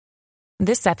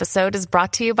This episode is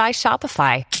brought to you by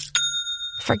Shopify.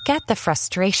 Forget the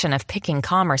frustration of picking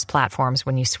commerce platforms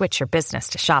when you switch your business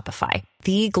to Shopify,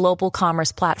 the global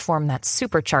commerce platform that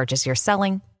supercharges your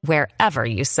selling wherever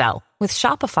you sell. With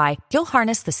Shopify, you'll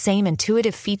harness the same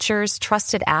intuitive features,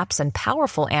 trusted apps, and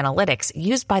powerful analytics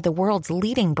used by the world's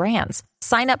leading brands.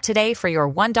 Sign up today for your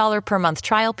 $1 per month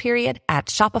trial period at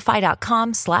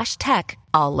shopify.com/tech,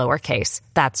 all lowercase.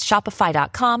 That's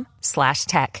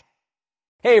shopify.com/tech.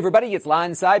 Hey everybody, it's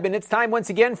Lon Seidman. It's time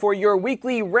once again for your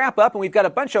weekly wrap-up, and we've got a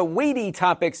bunch of weighty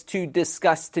topics to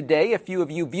discuss today. A few of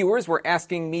you viewers were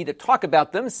asking me to talk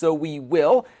about them, so we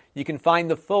will. You can find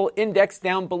the full index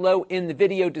down below in the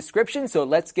video description, so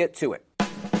let's get to it.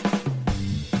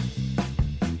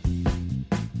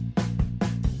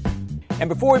 And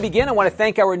before we begin, I want to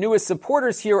thank our newest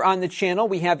supporters here on the channel.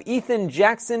 We have Ethan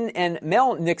Jackson and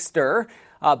Mel Nixter.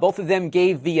 Both of them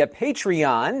gave via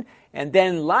Patreon. And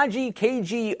then Laji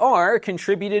KGR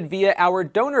contributed via our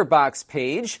donor box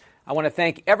page. I want to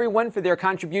thank everyone for their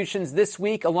contributions this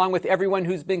week, along with everyone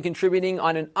who's been contributing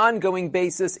on an ongoing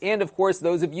basis, and of course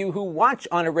those of you who watch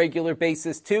on a regular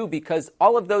basis too, because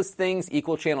all of those things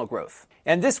equal channel growth.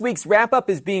 And this week's wrap-up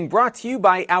is being brought to you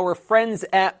by our friends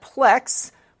at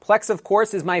Plex. Plex, of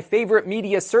course, is my favorite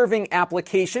media serving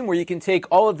application where you can take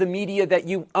all of the media that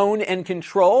you own and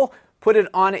control, put it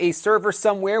on a server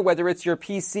somewhere, whether it's your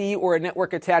PC or a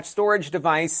network-attached storage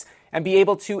device, and be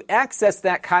able to access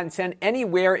that content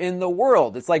anywhere in the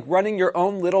world. It's like running your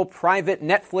own little private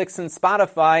Netflix and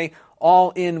Spotify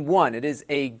all in one. It is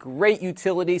a great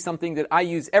utility, something that I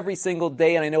use every single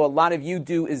day, and I know a lot of you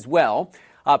do as well.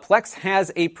 Plex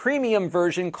has a premium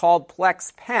version called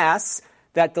Plex Pass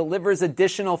that delivers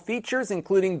additional features,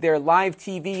 including their live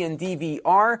TV and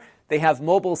DVR. They have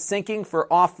mobile syncing for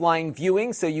offline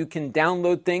viewing, so you can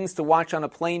download things to watch on a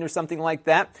plane or something like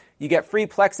that. You get free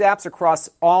Plex apps across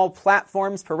all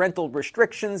platforms. Parental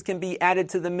restrictions can be added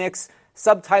to the mix,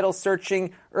 subtitle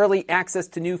searching, early access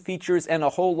to new features, and a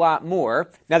whole lot more.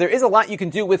 Now, there is a lot you can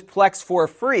do with Plex for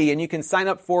free, and you can sign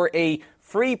up for a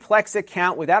free Plex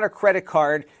account without a credit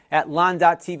card at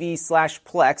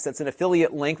lon.tv/Plex. That's an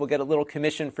affiliate link. We'll get a little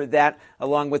commission for that,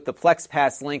 along with the Plex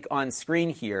Pass link on screen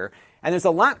here. And there's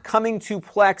a lot coming to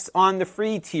Plex on the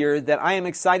free tier that I am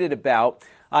excited about,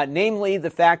 namely the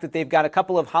fact that they've got a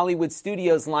couple of Hollywood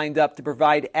studios lined up to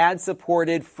provide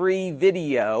ad-supported free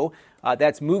video.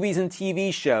 That's movies and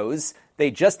TV shows. They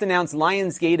just announced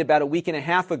Lionsgate about a week and a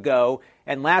half ago,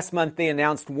 and last month they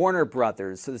announced Warner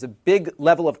Brothers. So there's a big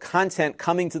level of content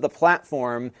coming to the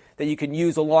platform that you can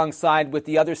use alongside with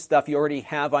the other stuff you already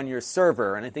have on your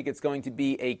server. And I think it's going to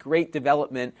be a great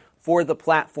development for the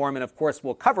platform, and of course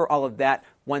we'll cover all of that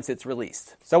once it's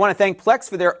released. So I want to thank Plex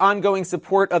for their ongoing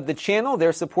support of the channel.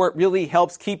 Their support really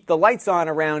helps keep the lights on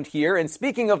around here. And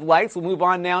speaking of lights, we'll move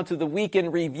on now to the week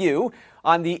in review.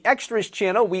 On the Extras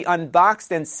channel, we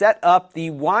unboxed and set up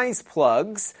the Wyze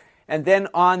plugs. And then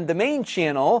on the main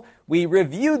channel, we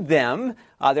reviewed them.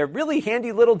 They're really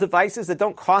handy little devices that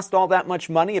don't cost all that much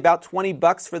money, about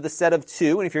 $20 for the set of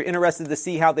two. And if you're interested to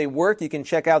see how they work, you can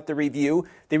check out the review.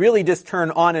 They really just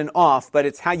turn on and off, but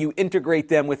it's how you integrate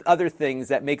them with other things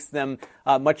that makes them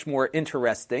much more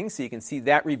interesting. So you can see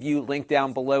that review linked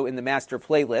down below in the master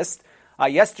playlist.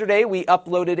 Yesterday, we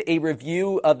uploaded a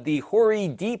review of the Hori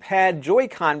D-pad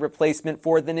Joy-Con replacement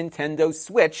for the Nintendo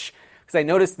Switch. Because I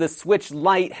noticed the Switch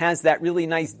Lite has that really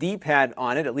nice D-pad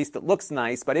on it, at least it looks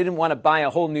nice, but I didn't want to buy a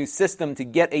whole new system to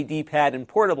get a D-pad in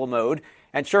portable mode.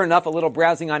 And sure enough, a little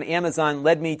browsing on Amazon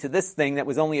led me to this thing that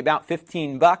was only about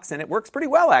 $15, and it works pretty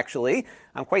well, actually.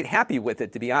 I'm quite happy with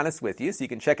it, to be honest with you. So you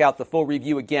can check out the full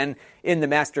review again in the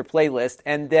master playlist.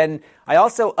 And then I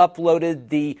also uploaded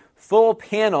the full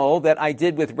panel that I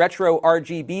did with Retro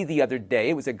RGB the other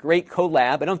day. It was a great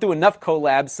collab. I don't do enough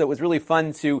collabs, so it was really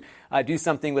fun to do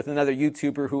something with another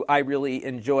YouTuber who I really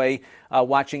enjoy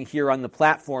watching here on the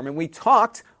platform. And we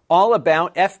talked all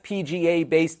about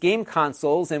FPGA-based game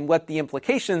consoles and what the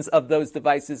implications of those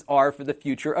devices are for the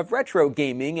future of retro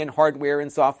gaming and hardware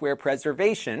and software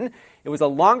preservation. It was a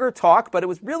longer talk, but it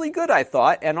was really good, I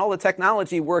thought, and all the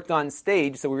technology worked on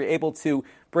stage, so we were able to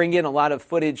bring in a lot of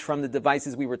footage from the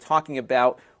devices we were talking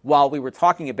about while we were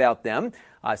talking about them.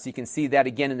 So you can see that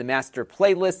again in the master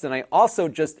playlist, and I also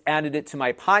just added it to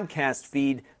my podcast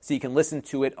feed so you can listen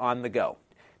to it on the go.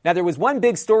 Now, there was one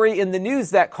big story in the news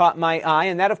that caught my eye,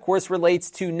 and that, of course, relates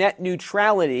to net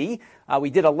neutrality. We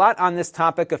did a lot on this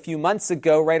topic a few months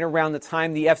ago, right around the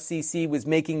time the FCC was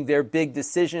making their big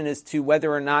decision as to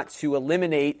whether or not to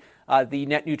eliminate the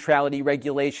net neutrality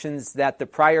regulations that the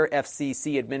prior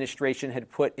FCC administration had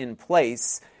put in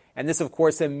place. And this, of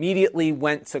course, immediately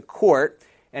went to court.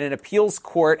 and an appeals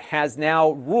court has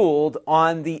now ruled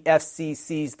on the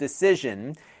FCC's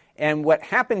decision. And what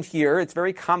happened here, it's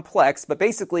very complex, but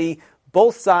basically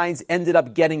both sides ended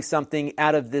up getting something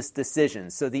out of this decision.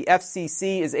 So the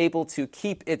FCC is able to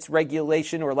keep its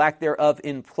regulation or lack thereof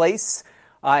in place.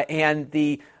 And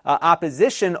the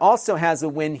opposition also has a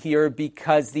win here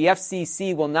because the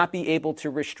FCC will not be able to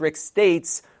restrict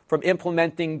states from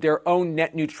implementing their own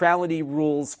net neutrality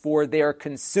rules for their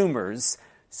consumers.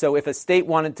 So if a state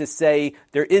wanted to say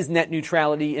there is net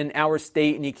neutrality in our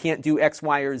state and you can't do X,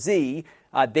 Y, or Z,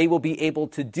 they will be able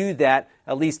to do that,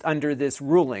 at least under this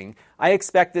ruling. I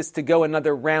expect this to go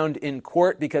another round in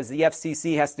court because the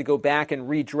FCC has to go back and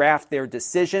redraft their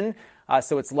decision.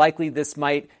 So it's likely this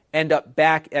might end up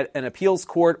back at an appeals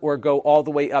court or go all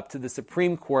the way up to the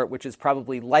Supreme Court, which is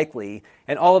probably likely.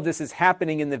 And all of this is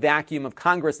happening in the vacuum of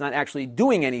Congress not actually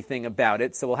doing anything about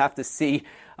it. So we'll have to see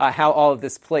how all of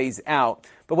this plays out.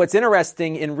 But what's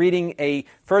interesting in reading a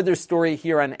further story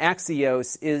here on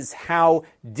Axios is how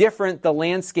different the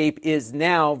landscape is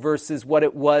now versus what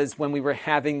it was when we were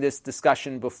having this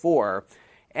discussion before.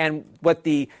 And what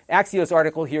the Axios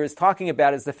article here is talking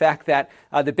about is the fact that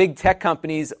the big tech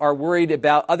companies are worried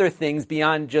about other things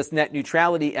beyond just net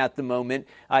neutrality at the moment.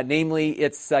 Namely,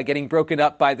 it's getting broken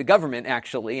up by the government,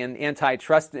 actually, and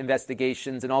antitrust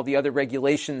investigations and all the other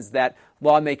regulations that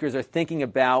lawmakers are thinking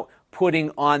about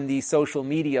putting on these social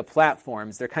media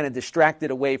platforms. They're kind of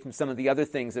distracted away from some of the other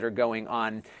things that are going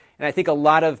on. And I think a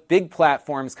lot of big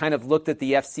platforms kind of looked at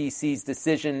the FCC's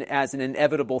decision as an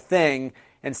inevitable thing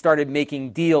and started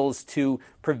making deals to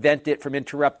prevent it from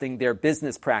interrupting their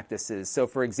business practices. So,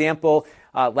 for example,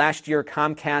 last year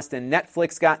Comcast and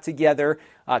Netflix got together.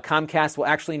 Comcast will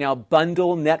actually now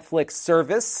bundle Netflix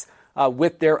service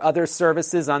with their other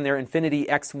services on their Infinity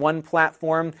X1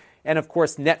 platform. And, of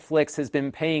course, Netflix has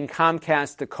been paying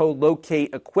Comcast to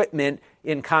co-locate equipment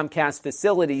in Comcast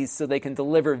facilities so they can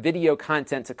deliver video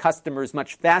content to customers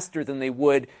much faster than they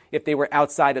would if they were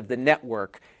outside of the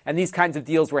network. And these kinds of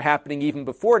deals were happening even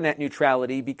before net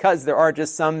neutrality because there are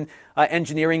just some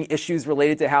engineering issues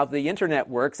related to how the internet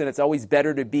works, and it's always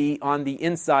better to be on the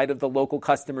inside of the local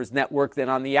customer's network than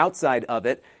on the outside of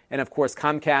it. And, of course,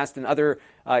 Comcast and other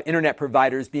internet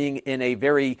providers being in a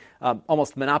very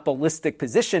almost monopolistic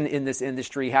position in this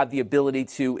industry have the ability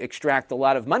to extract a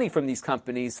lot of money from these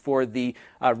companies for the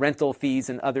rental fees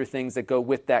and other things that go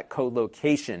with that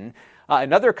co-location.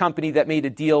 Another company that made a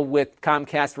deal with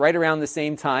Comcast right around the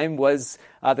same time was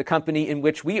the company in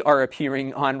which we are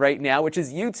appearing on right now, which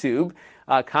is YouTube.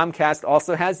 Comcast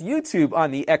also has YouTube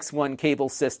on the X1 cable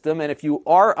system, and if you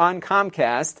are on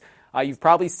Comcast, you've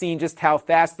probably seen just how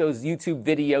fast those YouTube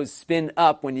videos spin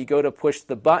up when you go to push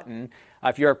the button.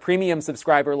 If you're a premium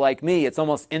subscriber like me, it's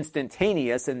almost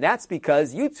instantaneous, and that's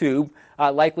because YouTube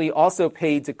likely also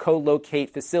paid to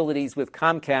co-locate facilities with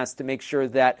Comcast to make sure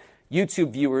that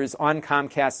YouTube viewers on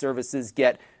Comcast services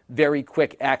get very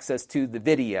quick access to the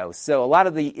video. So a lot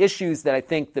of the issues that I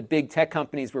think the big tech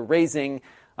companies were raising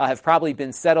have probably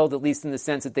been settled, at least in the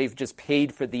sense that they've just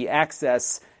paid for the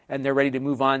access and they're ready to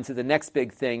move on to the next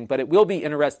big thing. But it will be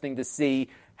interesting to see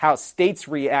how states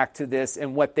react to this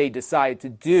and what they decide to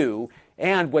do,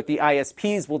 and what the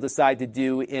ISPs will decide to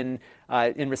do in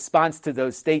response to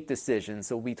those state decisions.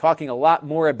 So we'll be talking a lot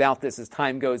more about this as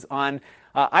time goes on.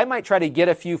 I might try to get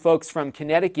a few folks from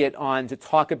Connecticut on to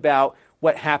talk about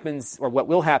what happens or what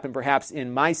will happen perhaps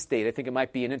in my state. I think it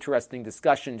might be an interesting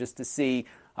discussion just to see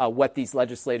what these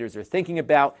legislators are thinking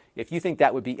about. If you think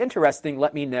that would be interesting,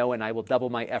 let me know, and I will double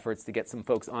my efforts to get some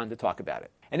folks on to talk about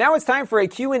it. And now it's time for a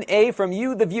Q&A from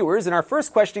you, the viewers. And our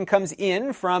first question comes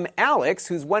in from Alex,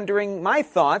 who's wondering my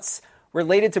thoughts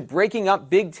related to breaking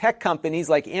up big tech companies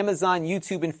like Amazon,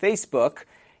 YouTube, and Facebook,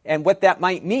 and what that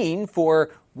might mean for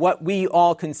what we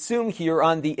all consume here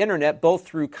on the internet, both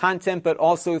through content but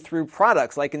also through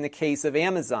products, like in the case of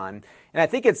Amazon. And I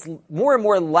think it's more and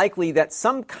more likely that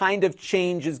some kind of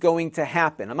change is going to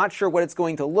happen. I'm not sure what it's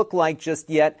going to look like just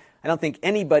yet. I don't think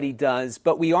anybody does,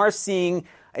 but we are seeing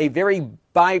a very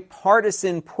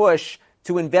bipartisan push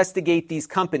to investigate these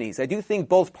companies. I do think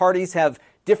both parties have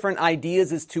different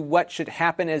ideas as to what should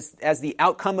happen as the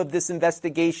outcome of this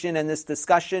investigation and this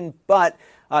discussion, but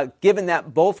given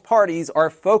that both parties are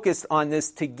focused on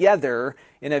this together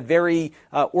in a very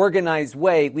organized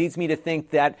way, leads me to think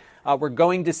that we're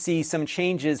going to see some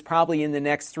changes probably in the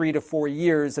next 3 to 4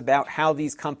 years about how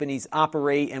these companies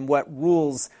operate and what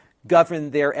rules govern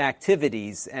their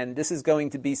activities. And this is going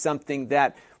to be something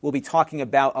that we'll be talking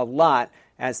about a lot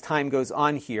as time goes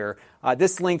on here.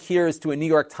 This link here is to a New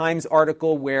York Times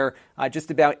article where just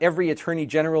about every attorney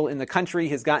general in the country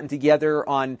has gotten together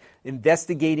on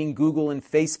investigating Google and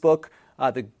Facebook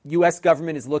The U.S.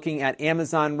 government is looking at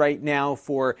Amazon right now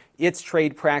for its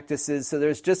trade practices. So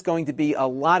there's just going to be a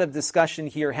lot of discussion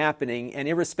here happening. And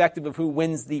irrespective of who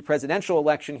wins the presidential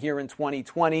election here in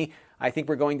 2020, I think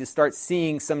we're going to start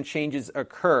seeing some changes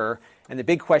occur. And the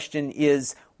big question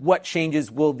is, what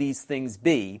changes will these things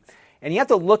be? And you have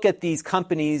to look at these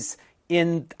companies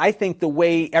in, I think, the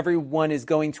way everyone is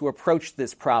going to approach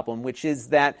this problem, which is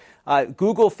that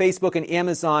Google, Facebook, and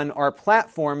Amazon are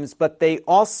platforms, but they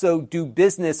also do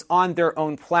business on their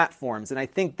own platforms. And I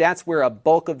think that's where a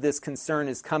bulk of this concern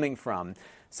is coming from.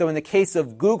 So in the case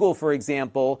of Google, for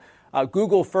example,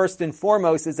 Google, first and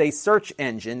foremost, is a search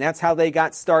engine. That's how they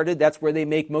got started. That's where they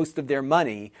make most of their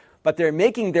money. But they're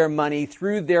making their money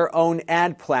through their own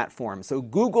ad platform. So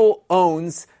Google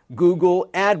owns Google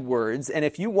AdWords, and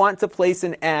if you want to place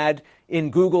an ad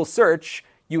in Google search,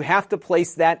 you have to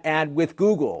place that ad with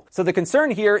Google. So the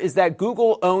concern here is that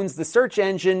Google owns the search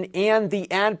engine and the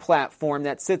ad platform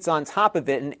that sits on top of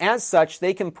it, and as such,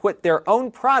 they can put their own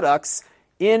products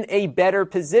in a better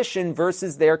position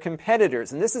versus their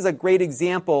competitors. And this is a great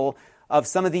example of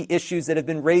some of the issues that have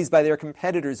been raised by their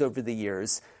competitors over the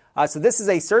years. So this is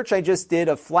a search I just did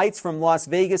of flights from Las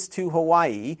Vegas to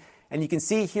Hawaii. And you can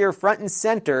see here front and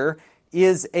center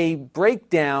is a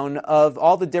breakdown of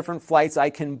all the different flights I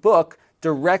can book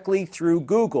directly through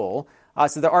Google.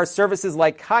 So there are services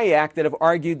like Kayak that have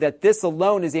argued that this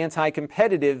alone is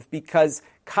anti-competitive because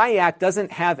Kayak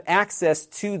doesn't have access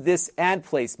to this ad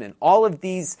placement. All of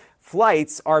these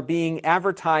flights are being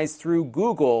advertised through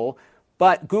Google,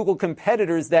 but Google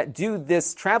competitors that do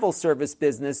this travel service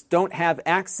business don't have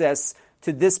access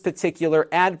to this particular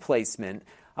ad placement.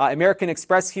 American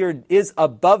Express here is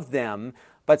above them,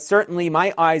 but certainly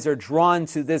my eyes are drawn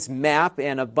to this map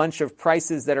and a bunch of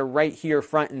prices that are right here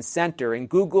front and center. And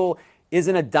Google is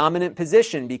in a dominant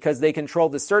position because they control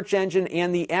the search engine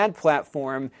and the ad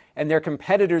platform, and their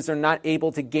competitors are not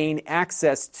able to gain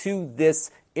access to this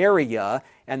area.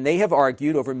 And they have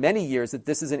argued over many years that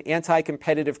this is an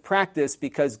anti-competitive practice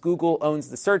because Google owns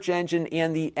the search engine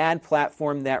and the ad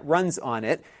platform that runs on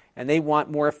it, and they want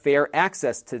more fair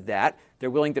access to that. They're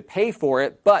willing to pay for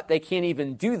it, but they can't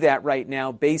even do that right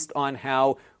now based on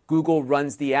how Google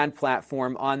runs the ad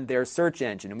platform on their search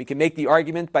engine. And we can make the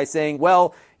argument by saying,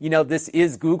 well, this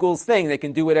is Google's thing. They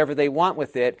can do whatever they want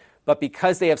with it. But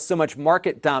because they have so much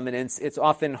market dominance, it's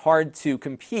often hard to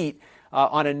compete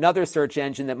on another search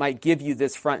engine that might give you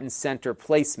this front and center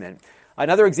placement.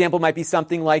 Another example might be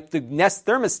something like the Nest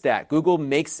thermostat. Google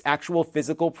makes actual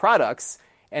physical products,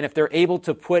 and if they're able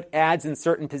to put ads in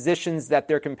certain positions that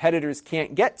their competitors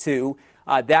can't get to,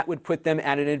 that would put them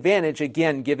at an advantage,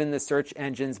 again, given the search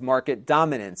engine's market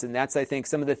dominance. And that's, I think,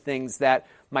 some of the things that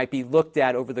might be looked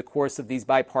at over the course of these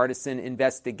bipartisan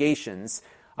investigations.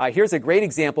 Here's a great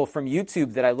example from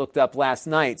YouTube that I looked up last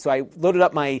night. So I loaded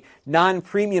up my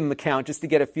non-premium account just to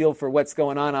get a feel for what's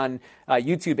going on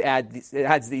YouTube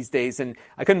ads these days. And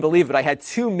I couldn't believe it. I had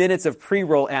 2 minutes of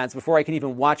pre-roll ads before I could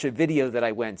even watch a video that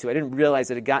I went to. I didn't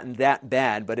realize it had gotten that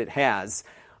bad, but it has.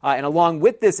 And along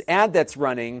with this ad that's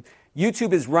running,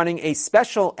 YouTube is running a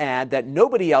special ad that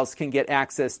nobody else can get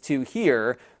access to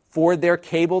here for their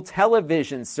cable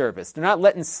television service. They're not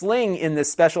letting Sling in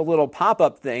this special little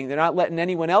pop-up thing. They're not letting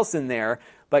anyone else in there.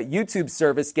 But YouTube's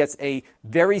service gets a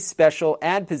very special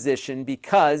ad position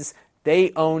because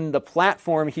they own the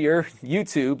platform here,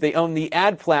 YouTube. They own the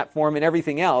ad platform and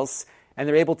everything else. And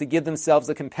they're able to give themselves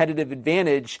a competitive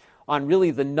advantage on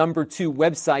really the number 2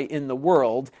 website in the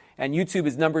world. And YouTube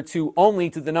is number 2 only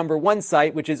to the number 1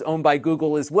 site, which is owned by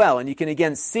Google as well. And you can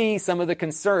again see some of the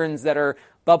concerns that are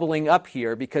bubbling up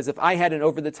here, because if I had an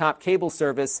over-the-top cable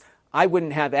service, I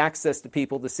wouldn't have access to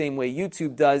people the same way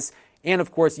YouTube does. And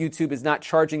of course, YouTube is not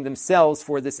charging themselves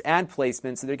for this ad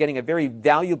placement, so they're getting a very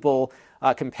valuable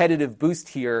competitive boost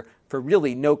here for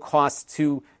really no cost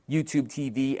to YouTube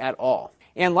TV at all.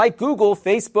 And like Google,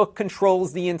 Facebook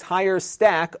controls the entire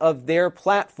stack of their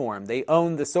platform. They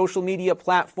own the social media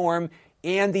platform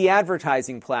and the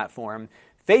advertising platform.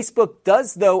 Facebook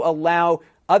does, though, allow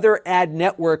other ad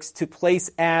networks to place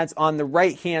ads on the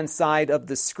right-hand side of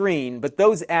the screen, but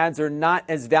those ads are not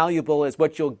as valuable as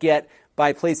what you'll get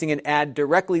by placing an ad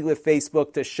directly with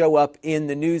Facebook to show up in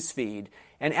the news feed.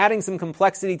 And adding some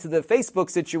complexity to the Facebook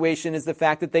situation is the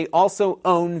fact that they also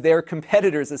own their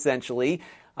competitors, essentially.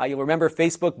 You'll remember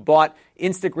Facebook bought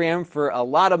Instagram for a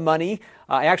lot of money.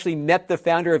 I actually met the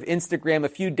founder of Instagram a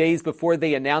few days before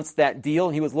they announced that deal,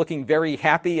 and he was looking very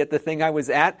happy at the thing I was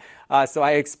at. So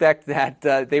I expect that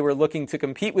they were looking to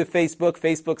compete with Facebook.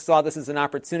 Facebook saw this as an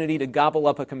opportunity to gobble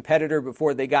up a competitor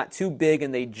before they got too big,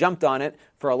 and they jumped on it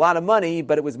for a lot of money,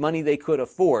 but it was money they could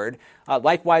afford.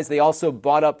 Likewise, they also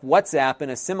bought up WhatsApp in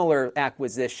a similar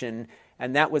acquisition.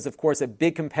 And that was, of course, a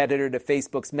big competitor to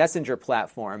Facebook's Messenger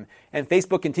platform. And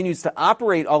Facebook continues to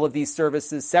operate all of these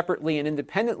services separately and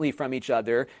independently from each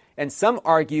other. And some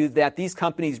argue that these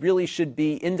companies really should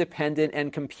be independent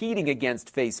and competing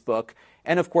against Facebook.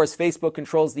 And, of course, Facebook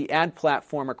controls the ad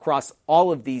platform across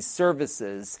all of these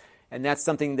services. And that's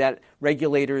something that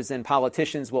regulators and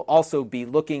politicians will also be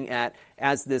looking at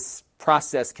as this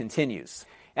process continues.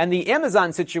 And the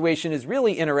Amazon situation is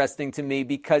really interesting to me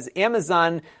because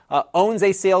Amazon owns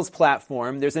a sales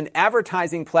platform. There's an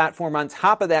advertising platform on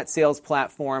top of that sales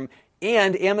platform,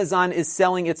 and Amazon is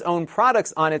selling its own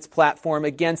products on its platform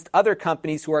against other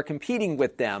companies who are competing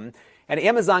with them. And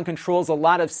Amazon controls a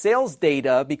lot of sales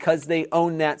data because they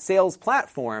own that sales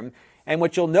platform. And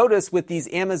what you'll notice with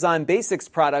these Amazon Basics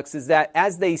products is that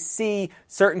as they see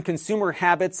certain consumer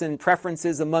habits and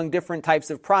preferences among different types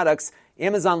of products,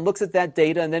 Amazon looks at that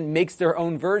data and then makes their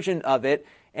own version of it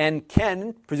and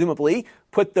can, presumably,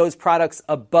 put those products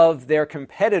above their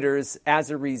competitors as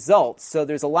a result. So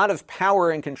there's a lot of power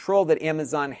and control that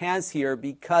Amazon has here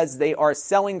because they are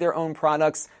selling their own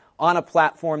products on a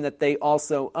platform that they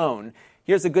also own.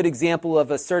 Here's a good example of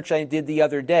a search I did the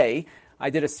other day. I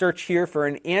did a search here for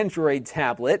an Android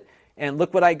tablet, and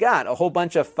look what I got, a whole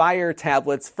bunch of Fire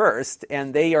tablets first,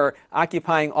 and they are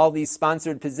occupying all these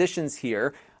sponsored positions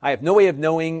here. I have no way of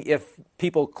knowing if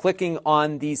people clicking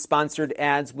on these sponsored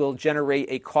ads will generate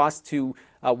a cost to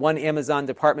one Amazon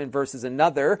department versus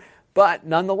another. But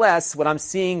nonetheless, what I'm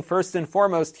seeing first and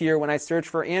foremost here when I search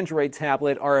for Android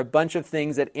tablet are a bunch of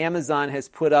things that Amazon has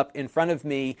put up in front of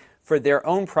me for their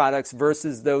own products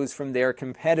versus those from their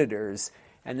competitors.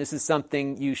 And this is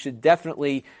something you should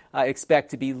definitely expect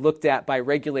to be looked at by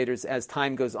regulators as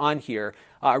time goes on here.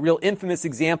 A real infamous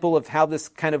example of how this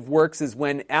kind of works is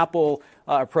when Apple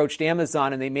approached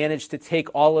Amazon and they managed to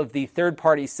take all of the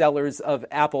third-party sellers of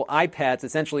Apple iPads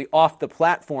essentially off the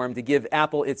platform to give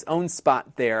Apple its own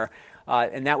spot there.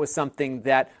 And that was something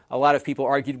that a lot of people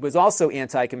argued was also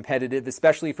anti-competitive,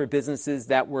 especially for businesses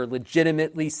that were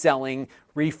legitimately selling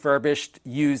refurbished,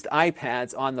 used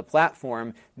iPads on the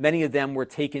platform. Many of them were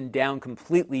taken down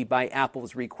completely by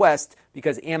Apple's request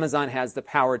because Amazon has the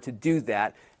power to do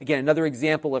that. Again, another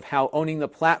example of how owning the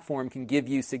platform can give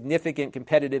you significant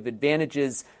competitive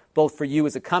advantages, both for you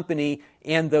as a company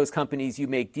and those companies you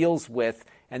make deals with.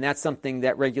 And that's something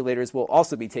that regulators will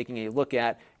also be taking a look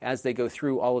at as they go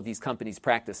through all of these companies'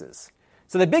 practices.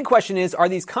 So the big question is, are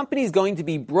these companies going to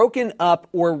be broken up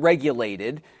or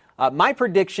regulated? My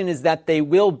prediction is that they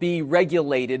will be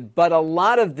regulated, but a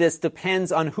lot of this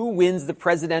depends on who wins the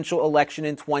presidential election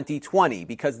in 2020,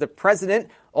 because the president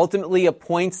ultimately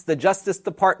appoints the Justice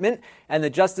Department, and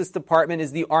the Justice Department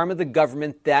is the arm of the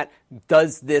government that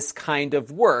does this kind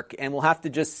of work. And we'll have to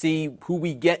just see who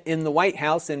we get in the White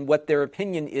House and what their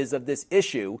opinion is of this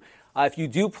issue. If you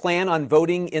do plan on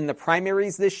voting in the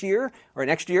primaries this year or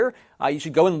next year, you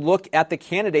should go and look at the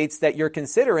candidates that you're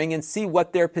considering and see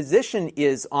what their position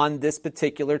is on this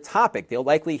particular topic. They'll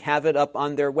likely have it up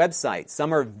on their website.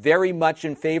 Some are very much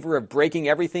in favor of breaking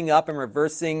everything up and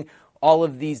reversing all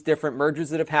of these different mergers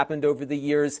that have happened over the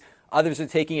years. Others are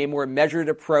taking a more measured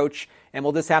approach, and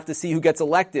we'll just have to see who gets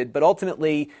elected. But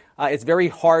ultimately, it's very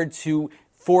hard to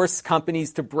force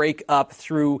companies to break up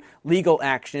through legal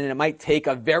action, and it might take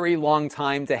a very long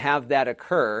time to have that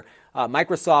occur.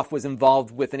 Microsoft was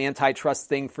involved with an antitrust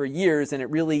thing for years, and it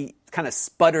really kind of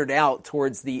sputtered out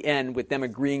towards the end with them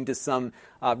agreeing to some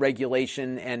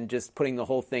regulation and just putting the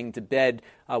whole thing to bed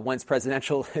once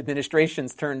presidential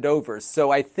administrations turned over.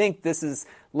 So I think this is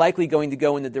likely going to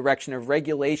go in the direction of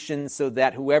regulation so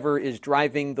that whoever is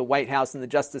driving the White House and the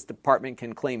Justice Department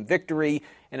can claim victory.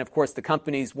 And of course, the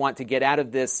companies want to get out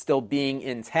of this still being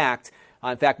intact.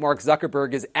 In fact, Mark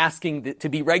Zuckerberg is asking to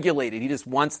be regulated. He just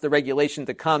wants the regulation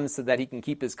to come so that he can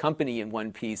keep his company in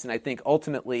one piece. And I think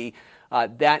ultimately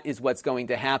that is what's going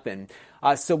to happen.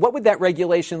 So what would that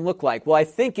regulation look like? Well, I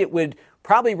think it would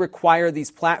probably require these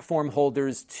platform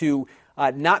holders to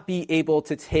not be able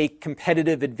to take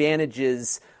competitive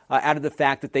advantages out of the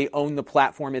fact that they own the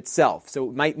platform itself. So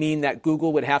it might mean that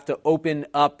Google would have to open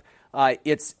up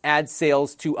its ad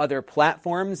sales to other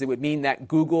platforms. It would mean that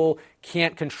Google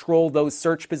can't control those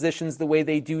search positions the way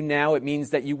they do now. It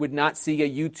means that you would not see a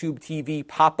YouTube TV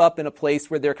pop up in a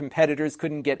place where their competitors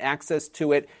couldn't get access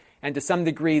to it. And to some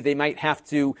degree, they might have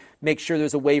to make sure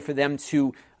there's a way for them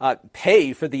to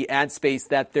pay for the ad space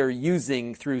that they're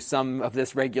using through some of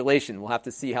this regulation. We'll have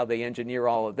to see how they engineer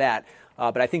all of that.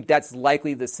 But I think that's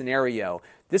likely the scenario.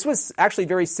 This was actually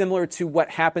very similar to what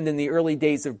happened in the early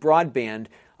days of broadband.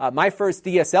 My first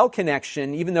DSL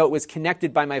connection, even though it was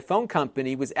connected by my phone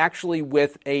company, was actually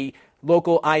with a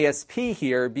local ISP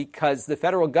here because the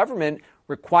federal government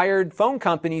required phone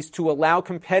companies to allow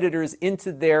competitors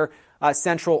into their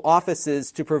central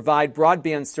offices to provide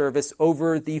broadband service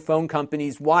over the phone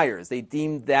company's wires. They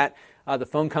deemed that the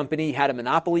phone company had a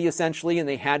monopoly, essentially, and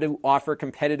they had to offer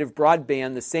competitive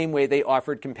broadband the same way they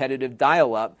offered competitive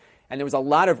dial-up. And there was a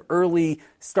lot of early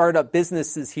startup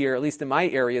businesses here, at least in my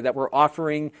area, that were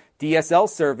offering DSL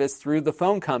service through the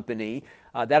phone company.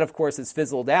 That, of course, has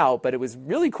fizzled out, but it was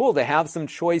really cool to have some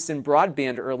choice in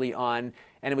broadband early on.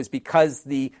 And it was because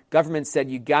the government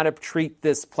said you got to treat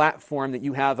this platform that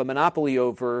you have a monopoly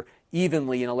over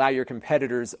evenly and allow your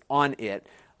competitors on it.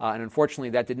 And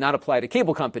unfortunately, that did not apply to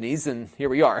cable companies, and here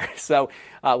we are. So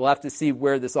we'll have to see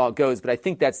where this all goes. But I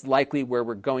think that's likely where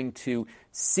we're going to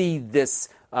see this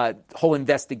whole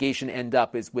investigation end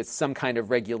up, is with some kind of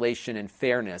regulation and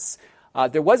fairness.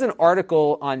 There was an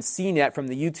article on CNET from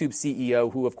the YouTube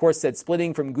CEO who, of course, said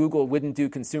splitting from Google wouldn't do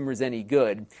consumers any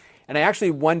good. And I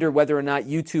actually wonder whether or not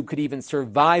YouTube could even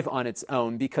survive on its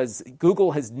own, because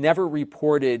Google has never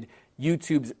reported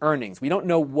YouTube's earnings. We don't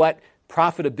know what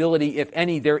profitability, if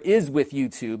any, there is with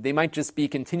YouTube. They might just be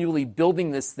continually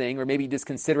building this thing, or maybe just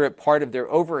consider it part of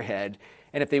their overhead.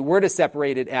 And if they were to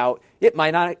separate it out, it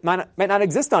might not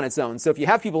exist on its own. So if you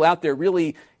have people out there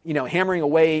really, hammering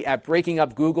away at breaking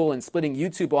up Google and splitting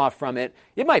YouTube off from it,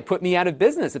 it might put me out of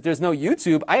business. If there's no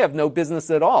YouTube, I have no business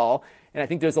at all. And I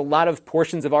think there's a lot of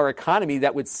portions of our economy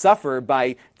that would suffer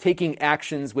by taking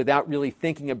actions without really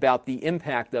thinking about the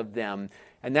impact of them.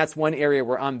 And that's one area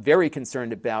where I'm very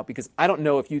concerned about, because I don't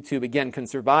know if YouTube, again, can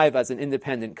survive as an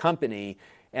independent company.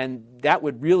 And that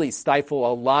would really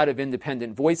stifle a lot of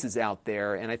independent voices out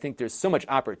there. And I think there's so much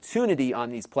opportunity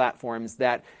on these platforms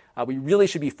that we really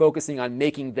should be focusing on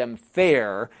making them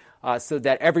fair so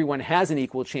that everyone has an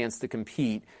equal chance to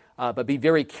compete. But be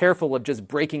very careful of just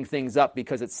breaking things up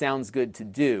because it sounds good to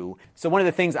do. So one of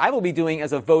the things I will be doing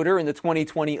as a voter in the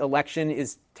 2020 election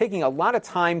is taking a lot of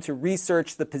time to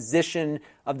research the position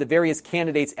of the various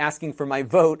candidates asking for my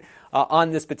vote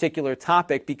on this particular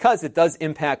topic, because it does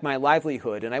impact my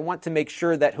livelihood. And I want to make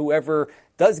sure that whoever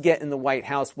does get in the White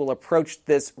House will approach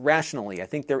this rationally. I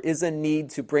think there is a need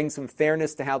to bring some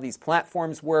fairness to how these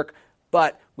platforms work,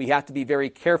 but we have to be very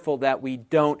careful that we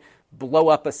don't blow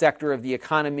up a sector of the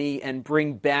economy and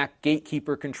bring back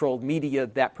gatekeeper-controlled media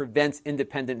that prevents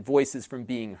independent voices from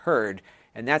being heard.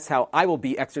 And that's how I will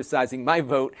be exercising my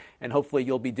vote, and hopefully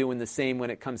you'll be doing the same when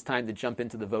it comes time to jump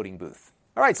into the voting booth.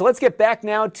 All right, so let's get back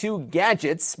now to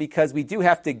gadgets, because we do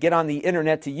have to get on the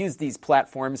internet to use these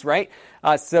platforms, right?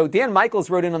 So Dan Michaels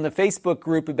wrote in on the Facebook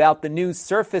group about the new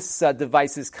Surface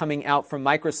devices coming out from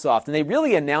Microsoft, and they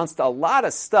really announced a lot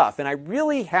of stuff, and I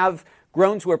really have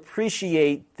grown to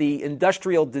appreciate the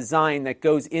industrial design that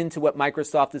goes into what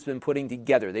Microsoft has been putting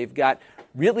together. They've got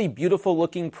really beautiful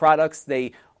looking products.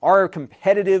 They are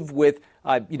competitive with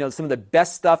some of the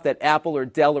best stuff that Apple or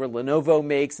Dell or Lenovo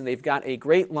makes, and they've got a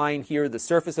great line here. The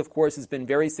Surface, of course, has been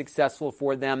very successful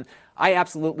for them. I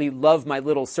absolutely love my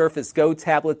little Surface Go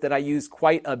tablet that I use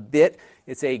quite a bit.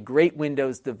 It's a great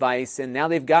Windows device, and now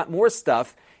they've got more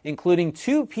stuff, including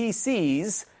 2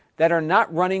 PCs that are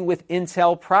not running with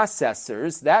Intel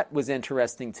processors. That was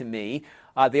interesting to me.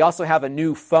 They also have a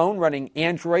new phone running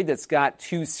Android that's got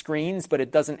 2 screens, but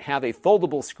it doesn't have a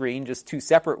foldable screen, just 2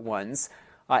 separate ones.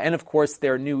 And of course,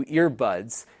 their new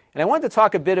earbuds. And I wanted to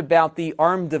talk a bit about the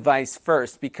ARM device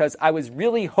first, because I was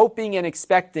really hoping and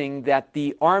expecting that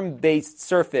the ARM-based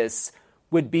Surface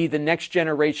would be the next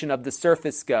generation of the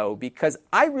Surface Go, because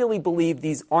I really believe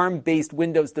these ARM-based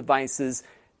Windows devices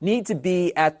need to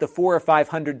be at the $400 or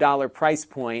 $500 price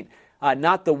point,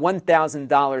 not the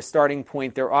 $1,000 starting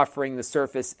point they're offering the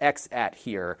Surface X at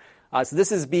here. So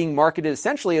this is being marketed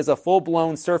essentially as a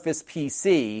full-blown Surface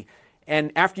PC,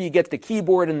 and after you get the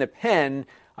keyboard and the pen,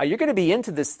 you're going to be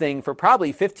into this thing for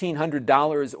probably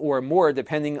 $1,500 or more,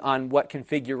 depending on what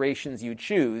configurations you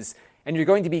choose. And you're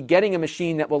going to be getting a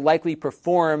machine that will likely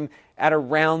perform at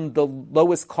around the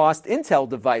lowest cost Intel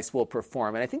device will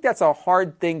perform. And I think that's a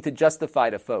hard thing to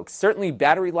justify to folks. Certainly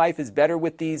battery life is better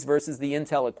with these versus the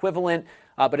Intel equivalent,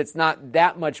 but it's not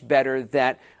that much better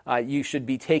that you should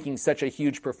be taking such a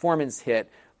huge performance hit.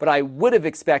 But I would have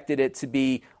expected it to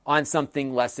be on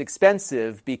something less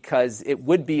expensive, because it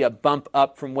would be a bump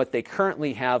up from what they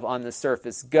currently have on the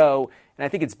Surface Go, and I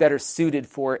think it's better suited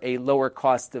for a lower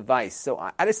cost device. So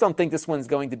I just don't think this one's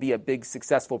going to be a big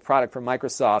successful product for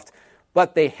Microsoft,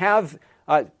 but they have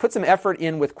put some effort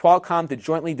in with Qualcomm to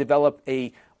jointly develop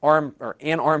an ARM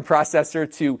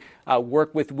processor to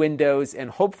work with Windows, and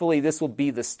hopefully this will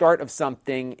be the start of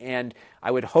something. And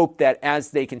I would hope that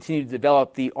as they continue to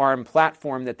develop the ARM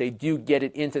platform, that they do get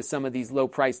it into some of these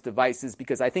low-priced devices,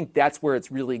 because I think that's where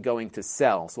it's really going to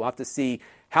sell. So we'll have to see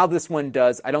how this one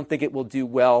does. I don't think it will do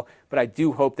well, but I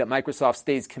do hope that Microsoft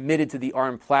stays committed to the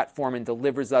ARM platform and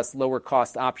delivers us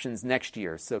lower-cost options next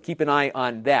year. So keep an eye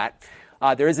on that.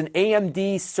 There is an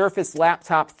AMD Surface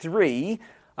Laptop 3.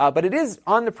 But it is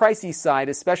on the pricey side,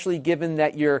 especially given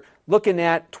that you're looking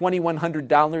at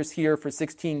 $2,100 here for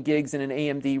 16 gigs in an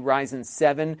AMD Ryzen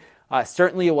 7.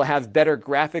 Certainly it will have better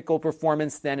graphical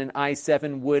performance than an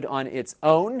i7 would on its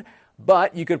own,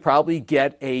 but you could probably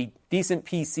get a decent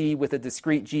PC with a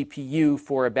discrete GPU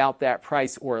for about that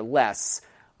price or less.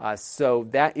 So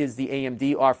that is the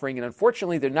AMD offering, and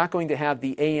unfortunately they're not going to have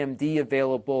the AMD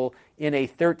available in a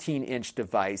 13-inch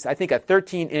device. I think a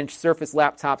 13-inch Surface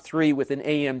Laptop 3 with an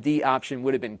AMD option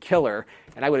would have been killer,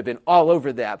 and I would have been all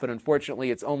over that, but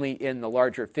unfortunately it's only in the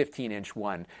larger 15-inch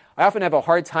one. I often have a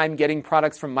hard time getting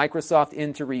products from Microsoft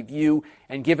into review,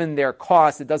 and given their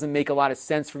cost, it doesn't make a lot of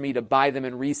sense for me to buy them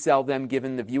and resell them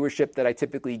given the viewership that I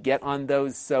typically get on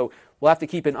those. So we'll have to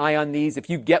keep an eye on these. If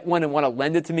you get one and want to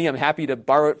lend it to me, I'm happy to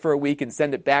borrow it for a week and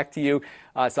send it back to you.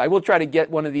 So I will try to get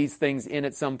one of these things in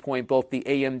at some point, both the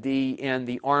AMD and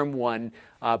the ARM one,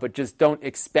 but just don't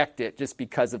expect it just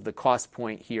because of the cost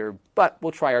point here. But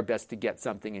we'll try our best to get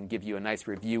something and give you a nice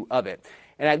review of it.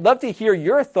 And I'd love to hear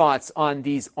your thoughts on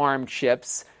these ARM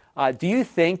chips. Do you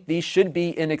think these should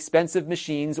be inexpensive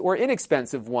machines or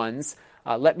inexpensive ones?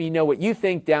 Let me know what you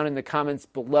think down in the comments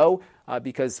below,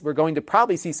 because we're going to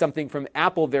probably see something from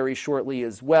Apple very shortly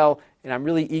as well, and I'm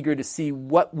really eager to see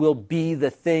what will be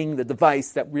the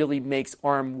device that really makes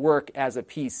ARM work as a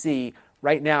PC.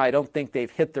 Right now, I don't think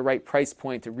they've hit the right price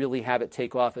point to really have it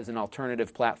take off as an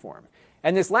alternative platform.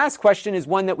 And this last question is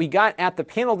one that we got at the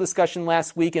panel discussion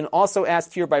last week, and also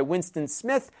asked here by Winston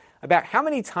Smith about how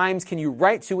many times can you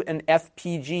write to an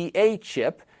FPGA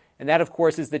chip. And that, of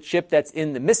course, is the chip that's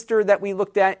in the MiSTer that we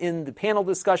looked at in the panel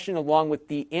discussion, along with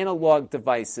the analog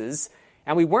devices.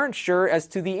 And we weren't sure as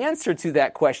to the answer to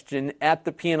that question at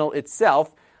the panel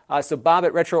itself. So Bob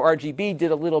at RetroRGB did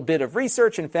a little bit of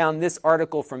research and found this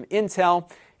article from Intel.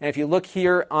 And if you look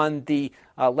here on the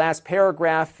last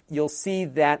paragraph, you'll see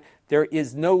that there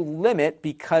is no limit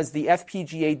because the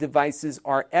FPGA devices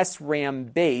are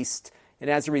SRAM based. And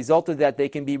as a result of that, they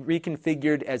can be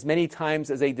reconfigured as many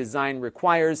times as a design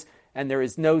requires, and there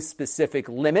is no specific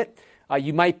limit.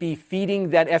 You might be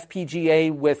feeding that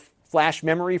FPGA with flash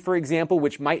memory, for example,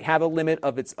 which might have a limit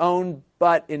of its own,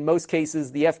 but in most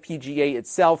cases, the FPGA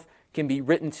itself can be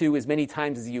written to as many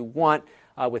times as you want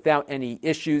without any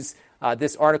issues.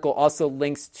 This article also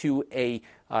links to a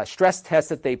stress test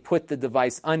that they put the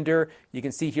device under. You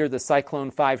can see here the Cyclone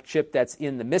 5 chip that's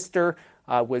in the MiSTer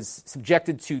was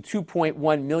subjected to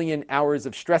 2.1 million hours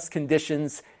of stress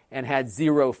conditions and had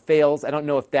 0 fails. I don't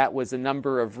know if that was a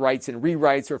number of writes and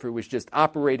rewrites or if it was just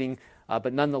operating,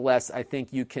 but nonetheless, I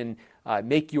think you can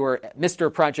make your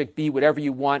MiSTer project be whatever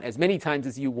you want as many times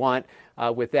as you want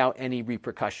without any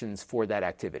repercussions for that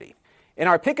activity. And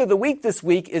our pick of the week this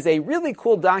week is a really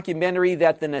cool documentary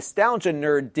that the Nostalgia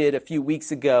Nerd did a few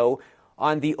weeks ago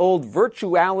on the old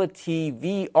Virtuality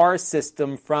VR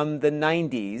system from the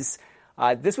 90s.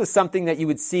 This was something that you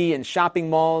would see in shopping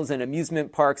malls and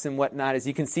amusement parks and whatnot. As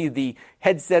you can see, the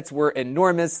headsets were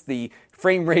enormous. The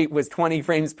frame rate was 20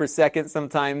 frames per second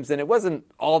sometimes, and it wasn't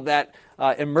all that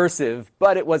immersive,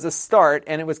 but it was a start,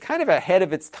 and it was kind of ahead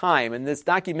of its time. And this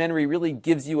documentary really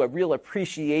gives you a real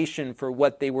appreciation for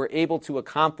what they were able to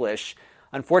accomplish.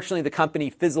 Unfortunately, the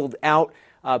company fizzled out,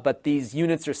 but these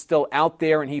units are still out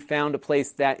there, and he found a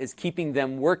place that is keeping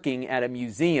them working at a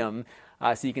museum.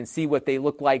 So you can see what they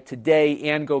look like today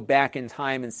and go back in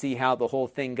time and see how the whole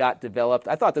thing got developed.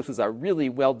 I thought this was a really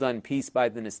well-done piece by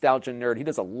the Nostalgia Nerd. He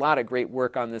does a lot of great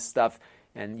work on this stuff,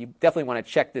 and you definitely want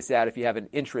to check this out if you have an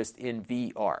interest in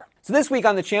VR. So this week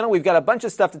on the channel, we've got a bunch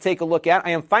of stuff to take a look at. I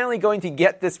am finally going to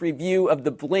get this review of the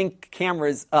Blink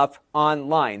cameras up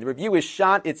online. The review is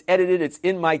shot, it's edited, it's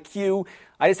in my queue.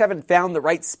 I just haven't found the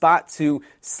right spot to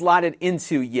slot it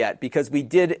into yet because we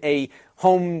did a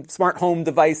smart home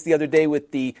device the other day with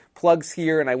the plugs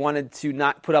here, and I wanted to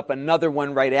not put up another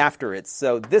one right after it.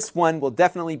 So this one will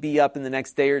definitely be up in the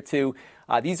next day or two.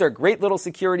 These are great little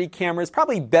security cameras,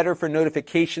 probably better for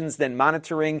notifications than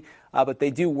monitoring. but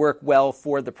they do work well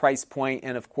for the price point.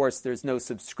 And of course, there's no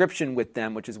subscription with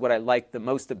them, which is what I like the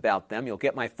most about them. You'll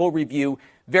get my full review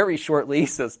very shortly,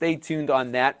 so stay tuned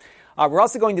on that. We're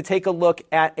also going to take a look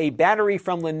at a battery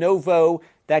from Lenovo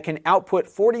that can output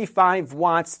 45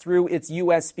 watts through its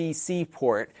USB-C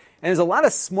port. And there's a lot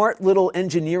of smart little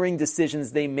engineering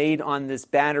decisions they made on this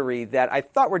battery that I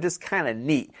thought were just kind of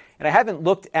neat. And I haven't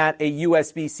looked at a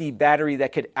USB-C battery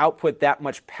that could output that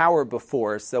much power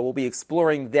before, so we'll be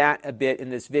exploring that a bit in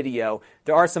this video.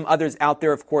 There are some others out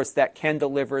there, of course, that can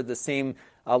deliver the same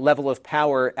level of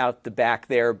power out the back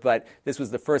there, but this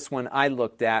was the first one I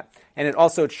looked at. And it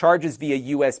also charges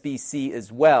via USB-C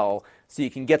as well, so you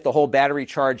can get the whole battery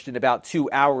charged in about 2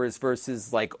 hours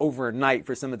versus like overnight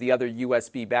for some of the other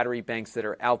USB battery banks that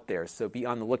are out there. So be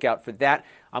on the lookout for that.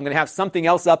 I'm going to have something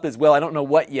else up as well. I don't know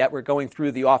what yet. We're going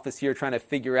through the office here trying to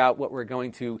figure out what we're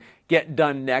going to get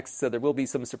done next. So there will be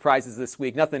some surprises this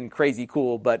week. Nothing crazy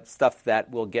cool, but stuff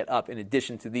that will get up in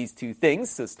addition to these two things.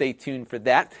 So stay tuned for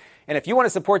that. And if you want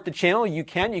to support the channel, you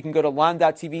can. You can go to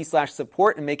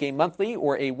lon.tv/support and make a monthly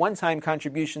or a one-time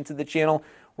contribution to the channel.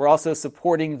 We're also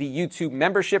supporting the YouTube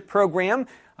membership program.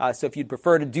 So if you'd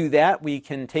prefer to do that, we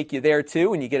can take you there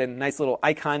too. And you get a nice little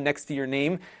icon next to your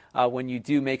name when you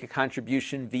do make a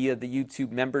contribution via the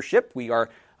YouTube membership. We are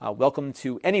welcome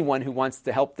to anyone who wants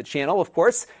to help the channel, of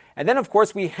course. And then, of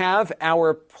course, we have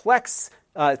our Plex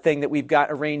thing that we've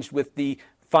got arranged with the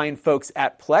fine folks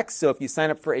at Plex. So if you sign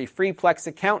up for a free Plex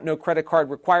account, no credit card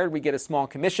required, we get a small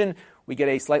commission. We get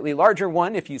a slightly larger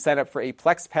one if you sign up for a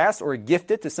Plex Pass or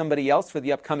gift it to somebody else for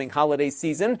the upcoming holiday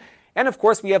season. And of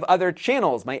course, we have other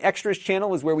channels. My Extras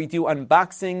channel is where we do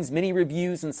unboxings, mini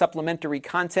reviews, and supplementary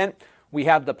content. We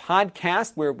have the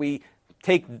podcast where we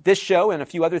take this show and a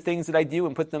few other things that I do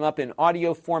and put them up in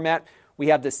audio format. We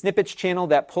have the Snippets channel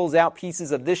that pulls out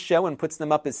pieces of this show and puts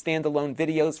them up as standalone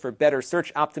videos for better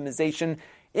search optimization.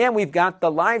 And we've got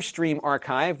the live stream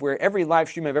archive, where every live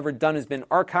stream I've ever done has been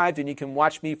archived, and you can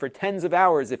watch me for tens of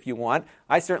hours if you want.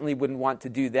 I certainly wouldn't want to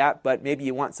do that, but maybe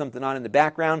you want something on in the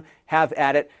background, have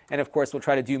at it. And of course, we'll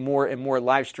try to do more and more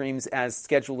live streams as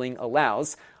scheduling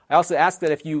allows. I also ask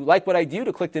that if you like what I do,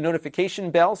 to click the notification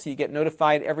bell so you get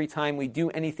notified every time we do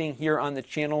anything here on the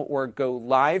channel or go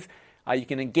live. You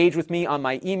can engage with me on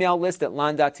my email list at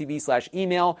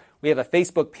lon.tv/email. We have a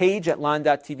Facebook page at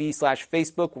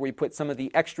lon.tv/Facebook where we put some of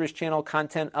the Extras channel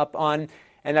content up on.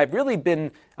 And I've really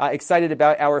been excited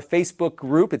about our Facebook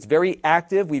group. It's very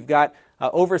active. We've got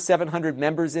over 700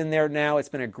 members in there now. It's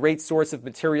been a great source of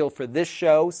material for this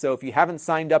show. So if you haven't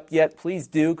signed up yet, please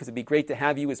do, because it'd be great to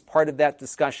have you as part of that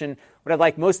discussion. What I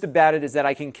like most about it is that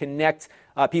I can connect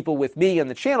people with me on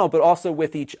the channel, but also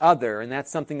with each other. And that's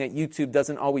something that YouTube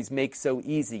doesn't always make so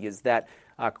easy, is that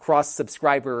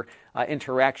cross-subscriber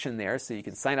interaction there. So you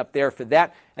can sign up there for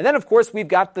that. And then, of course, we've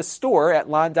got the store at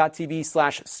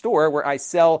lon.tv/store, where I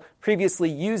sell previously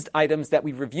used items that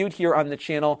we've reviewed here on the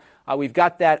channel. We've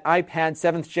got that iPad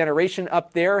 7th generation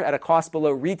up there at a cost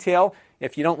below retail.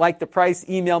 If you don't like the price,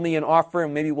 email me an offer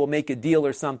and maybe we'll make a deal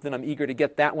or something. I'm eager to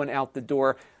get that one out the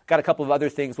door. Got a couple of other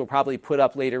things we'll probably put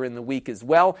up later in the week as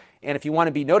well. And if you want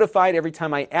to be notified every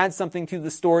time I add something to the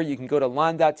store, you can go to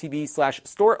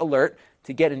lon.tv/store alert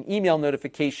to get an email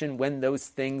notification when those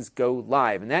things go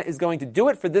live. And that is going to do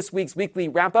it for this week's weekly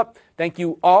wrap-up. Thank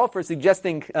you all for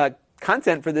suggesting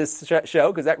content for this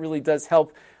show, because that really does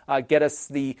help get us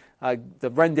the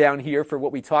rundown here for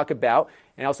what we talk about.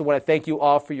 And I also want to thank you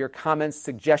all for your comments,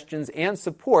 suggestions, and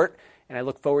support. And I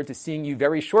look forward to seeing you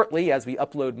very shortly as we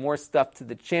upload more stuff to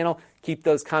the channel. Keep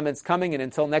those comments coming. And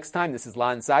until next time, this is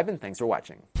Lon Seidman. Thanks for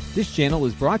watching. This channel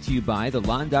is brought to you by the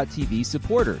Lon.TV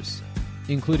supporters,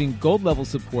 including gold-level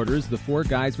supporters, the Four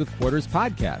Guys with Quarters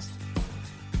podcast,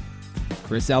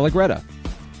 Chris Allegretta,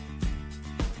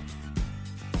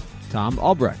 Tom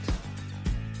Albrecht,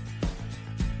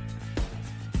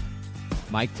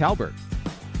 Mike Talbert,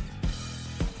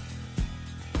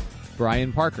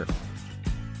 Brian Parker,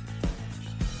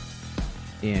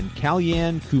 and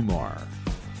Kalyan Kumar.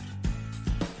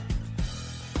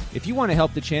 If you want to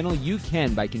help the channel, you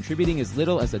can by contributing as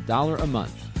little as $1 a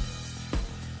month.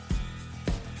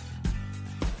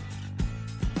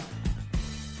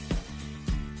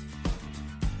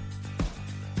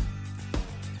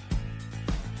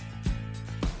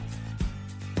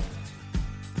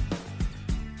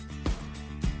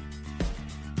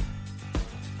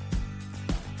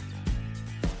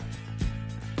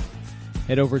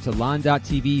 Head over to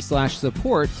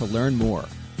lon.tv/support to learn more.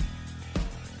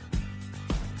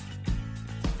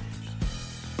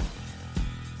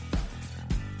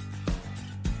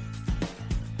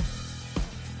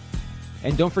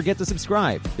 And don't forget to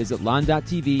subscribe. Visit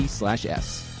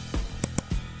lon.tv/s.